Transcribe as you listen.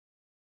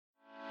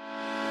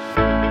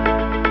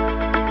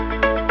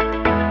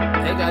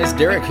guys,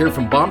 Derek here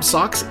from Bomb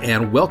Socks,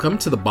 and welcome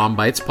to the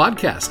BOM-BITES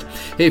podcast.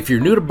 Hey, if you're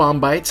new to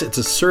BOM-BITES, it's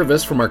a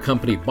service from our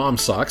company Bomb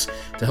Socks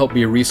to help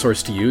be a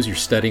resource to use. You're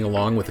studying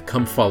along with the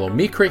Come Follow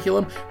Me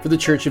curriculum for the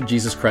Church of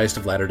Jesus Christ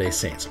of Latter-day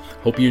Saints.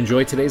 Hope you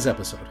enjoy today's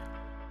episode.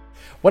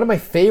 One of my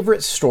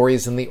favorite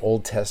stories in the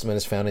Old Testament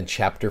is found in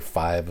chapter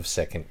 5 of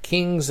 2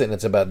 Kings, and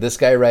it's about this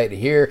guy right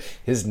here.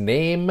 His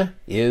name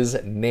is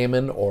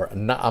Naaman, or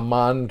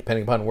Naaman,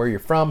 depending upon where you're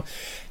from.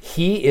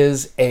 He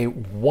is a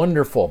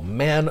wonderful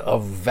man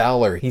of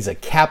valor. He's a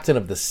captain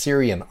of the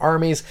Syrian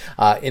armies.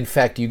 In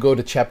fact, you go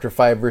to chapter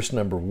 5, verse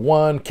number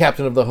 1,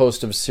 captain of the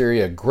host of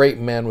Syria, great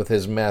man with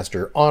his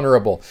master,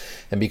 honorable.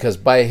 And because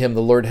by him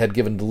the Lord had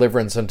given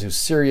deliverance unto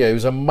Syria, he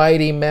was a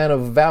mighty man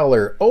of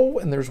valor. Oh,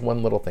 and there's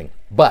one little thing.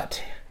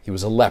 But he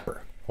was a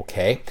leper.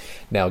 Okay.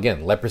 Now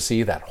again,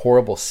 leprosy, that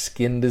horrible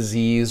skin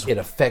disease, it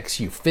affects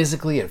you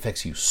physically, it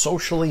affects you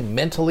socially,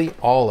 mentally,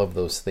 all of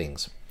those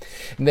things.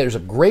 And there's a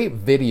great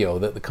video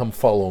that the Come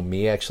Follow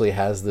Me actually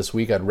has this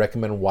week. I'd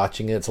recommend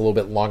watching it. It's a little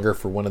bit longer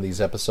for one of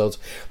these episodes,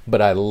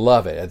 but I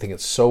love it. I think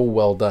it's so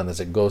well done as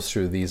it goes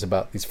through these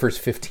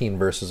first 15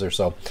 verses or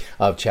so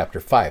of chapter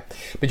 5.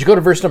 But you go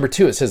to verse number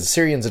 2, it says, the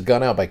Syrians had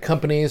gone out by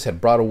companies,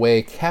 had brought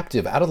away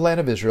captive out of the land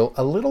of Israel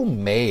a little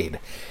maid,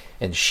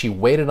 and she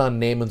waited on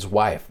Naaman's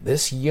wife.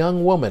 This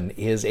young woman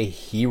is a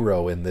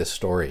hero in this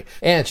story.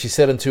 And she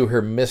said unto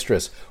her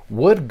mistress,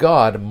 would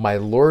God my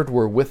Lord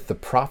were with the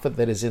prophet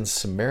that is in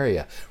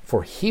Samaria,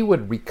 for he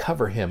would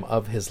recover him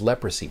of his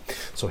leprosy.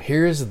 So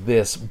here's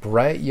this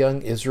bright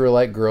young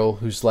Israelite girl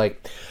who's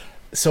like,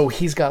 so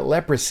he's got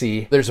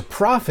leprosy. There's a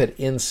prophet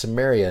in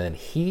Samaria, and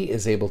he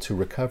is able to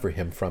recover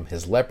him from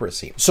his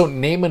leprosy. So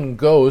Naaman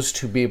goes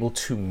to be able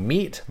to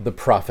meet the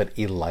prophet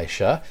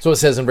Elisha. So it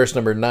says in verse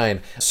number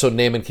 9, so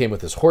Naaman came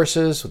with his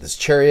horses, with his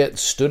chariot,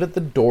 stood at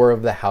the door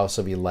of the house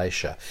of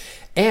Elisha.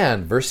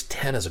 And verse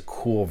 10 is a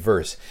cool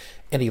verse.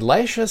 And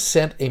Elisha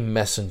sent a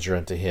messenger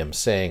unto him,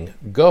 saying,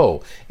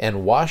 go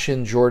and wash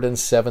in Jordan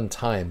 7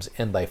 times,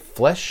 and thy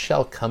flesh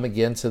shall come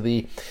again to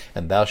thee,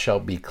 and thou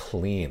shalt be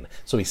clean.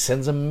 So he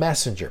sends a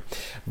messenger.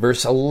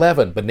 Verse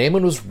 11, but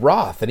Naaman was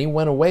wroth, and he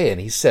went away,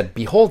 and he said,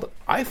 behold,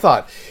 I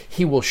thought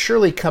he will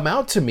surely come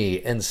out to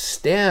me and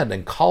stand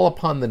and call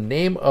upon the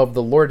name of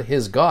the Lord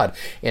his God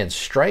and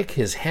strike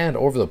his hand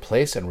over the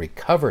place and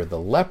recover the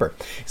leper.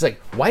 He's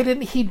like, why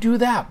didn't he do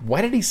that?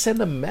 Why did he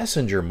send a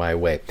messenger my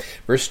way?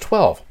 Verse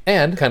 12,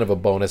 and kind of a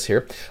bonus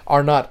here,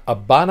 are not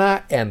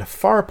Abana and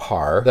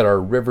Pharpar, that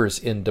are rivers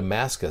in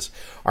Damascus,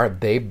 are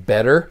they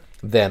better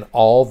than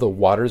all the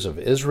waters of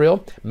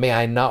Israel? May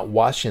I not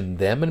wash in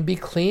them and be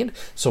clean?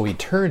 So he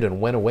turned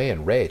and went away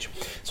in rage.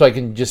 So I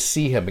can just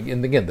see him.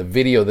 And again, the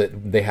video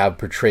that they have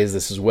portrays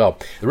this as well.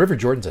 The River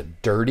Jordan's a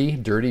dirty,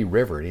 dirty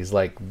river. And he's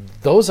like,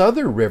 those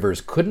other rivers,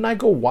 couldn't I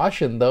go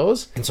wash in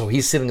those? And so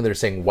he's sitting there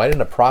saying, why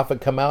didn't a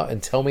prophet come out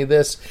and tell me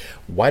this?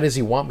 Why does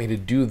he want me to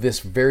do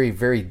this very,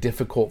 very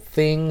difficult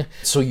thing?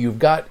 So you've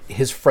got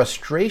his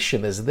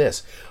frustration is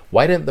this.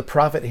 Why didn't the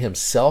prophet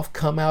himself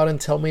come out and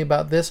tell me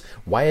about this?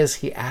 Why is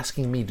he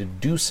asking me to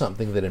do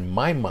something that in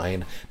my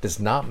mind does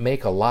not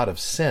make a lot of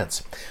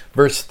sense?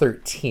 Verse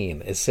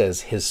 13, it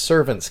says, his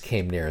servants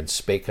came near and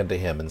spake unto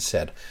him and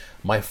said,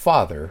 my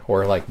father,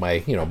 or like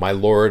my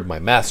Lord, my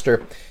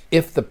master,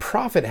 if the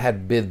prophet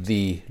had bid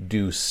thee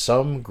do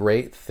some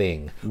great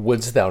thing,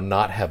 wouldst thou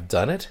not have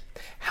done it?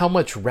 How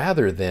much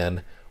rather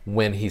then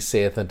when he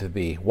saith unto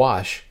thee,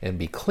 wash and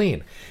be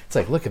clean? It's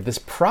like, look, if this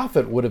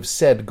prophet would have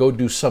said, go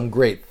do some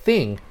great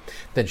thing,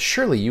 then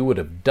surely you would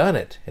have done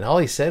it. And all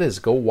he said is,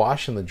 go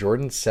wash in the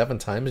Jordan 7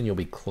 times and you'll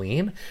be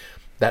clean.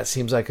 That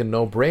seems like a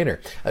no-brainer.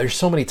 There's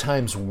so many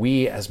times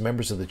we, as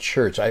members of the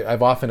church,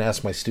 I've often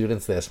asked my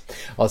students this.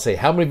 I'll say,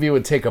 how many of you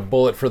would take a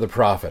bullet for the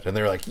prophet? And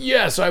they're like,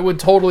 yes, I would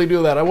totally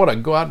do that. I want to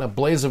go out in a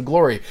blaze of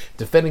glory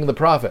defending the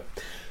prophet.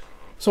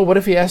 So what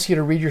if he asks you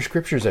to read your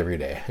scriptures every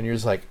day? And you're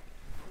just like,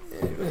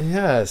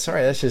 yeah,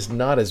 sorry, that's just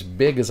not as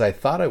big as I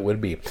thought it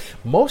would be.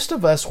 Most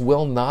of us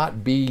will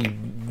not be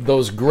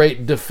those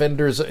great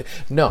defenders.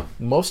 No,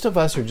 most of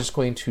us are just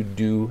going to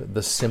do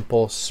the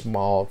simple,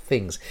 small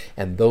things,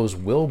 and those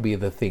will be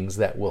the things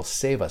that will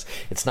save us.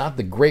 It's not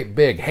the great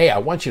big, hey, I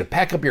want you to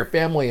pack up your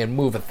family and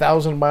move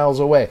 1,000 miles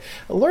away.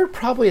 The Lord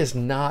probably is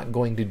not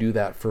going to do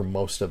that for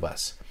most of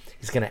us.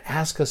 He's going to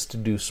ask us to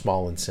do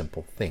small and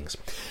simple things.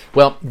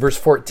 Well, verse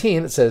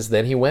 14, it says,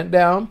 then he went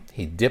down,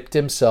 he dipped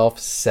himself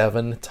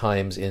 7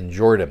 times in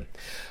Jordan,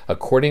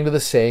 according to the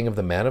saying of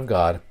the man of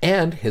God,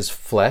 and his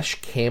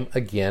flesh came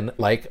again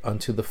like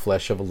unto the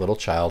flesh of a little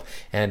child,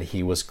 and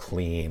he was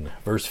clean.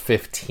 Verse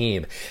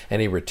 15,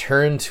 and he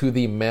returned to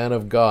the man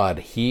of God,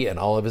 he and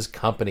all of his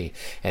company,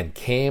 and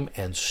came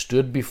and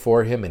stood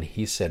before him, and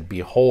he said,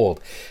 behold,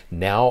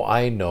 now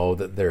I know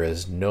that there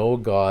is no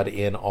God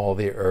in all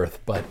the earth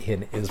but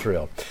in Israel.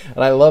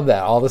 And I love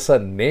that. All of a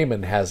sudden,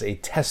 Naaman has a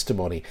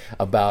testimony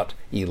about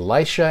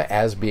Elisha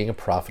as being a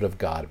prophet of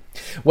God.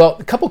 Well,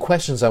 a couple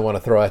questions I want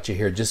to throw at you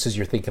here just as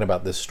you're thinking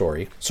about this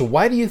story. So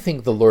why do you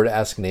think the Lord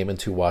asked Naaman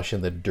to wash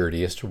in the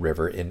dirtiest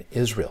river in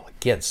Israel?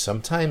 Again,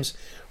 sometimes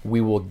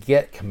we will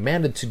get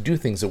commanded to do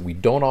things that we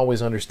don't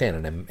always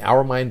understand, and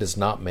our mind does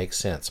not make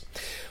sense.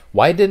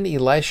 Why didn't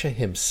Elisha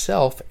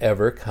himself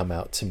ever come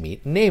out to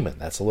meet Naaman?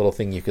 That's a little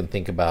thing you can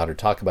think about or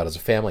talk about as a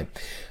family.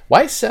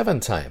 Why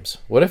 7 times?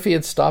 What if he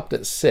had stopped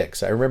at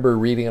 6? I remember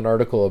reading an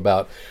article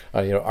about,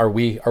 are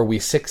we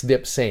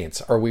 6-dip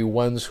saints? Are we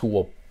ones who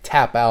will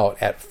tap out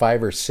at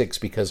 5 or 6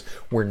 because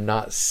we're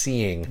not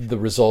seeing the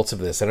results of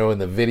this? I know in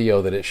the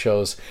video that it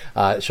shows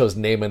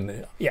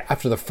Naaman,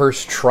 after the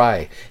first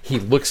try, he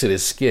looks at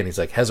his skin. He's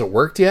like, has it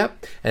worked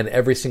yet? And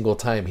every single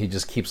time he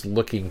just keeps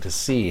looking to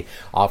see.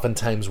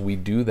 Oftentimes we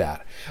do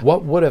that.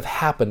 What would have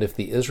happened if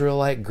the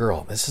Israelite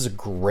girl, this is a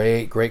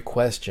great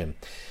question,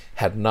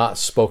 had not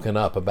spoken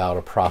up about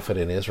a prophet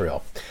in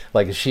Israel?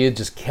 Like, if she had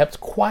just kept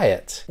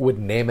quiet, would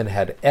Naaman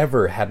had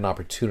ever had an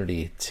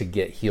opportunity to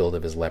get healed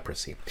of his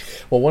leprosy?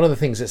 Well, one of the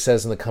things it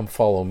says in the Come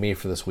Follow Me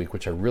for this week,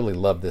 which I really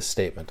love this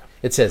statement,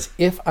 it says,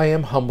 if I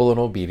am humble and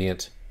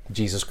obedient,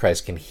 Jesus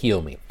Christ can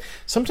heal me.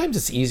 Sometimes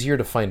it's easier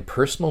to find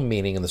personal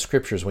meaning in the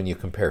scriptures when you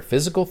compare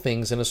physical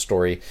things in a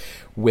story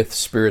with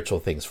spiritual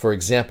things. For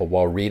example,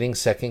 while reading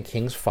 2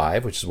 Kings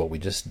 5, which is what we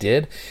just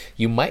did,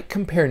 you might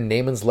compare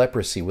Naaman's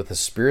leprosy with a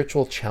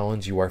spiritual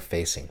challenge you are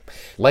facing.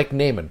 Like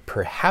Naaman,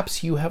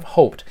 perhaps you have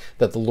hoped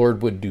that the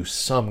Lord would do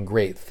some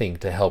great thing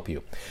to help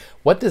you.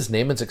 What does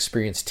Naaman's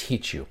experience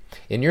teach you?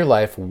 In your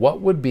life, what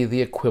would be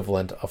the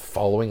equivalent of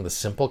following the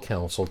simple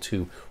counsel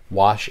to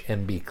wash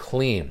and be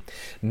clean?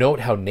 Note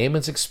how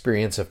Naaman's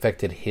experience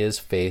affected his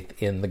faith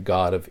in the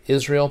God of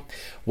Israel.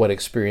 What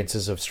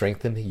experiences have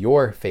strengthened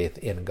your faith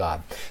in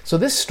God? So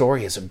this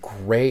story is a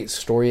great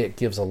story. It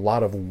gives a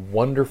lot of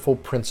wonderful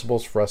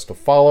principles for us to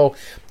follow,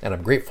 and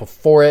I'm grateful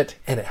for it,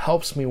 and it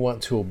helps me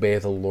want to obey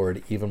the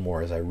Lord even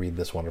more as I read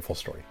this wonderful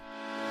story.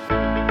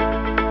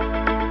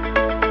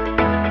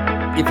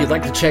 If you'd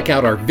like to check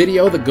out our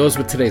video that goes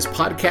with today's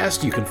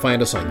podcast, you can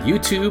find us on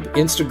YouTube,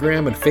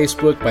 Instagram, and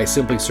Facebook by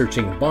simply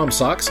searching BOM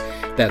Socks.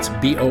 That's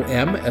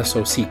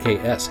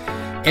BOMSOCKS.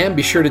 And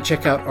be sure to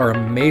check out our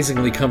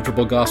amazingly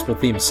comfortable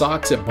gospel-themed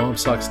socks at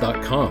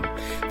BOMSocks.com.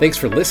 Thanks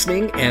for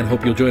listening, and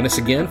hope you'll join us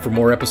again for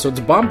more episodes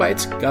of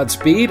BOM-BITES.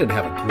 Godspeed, and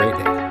have a great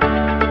day.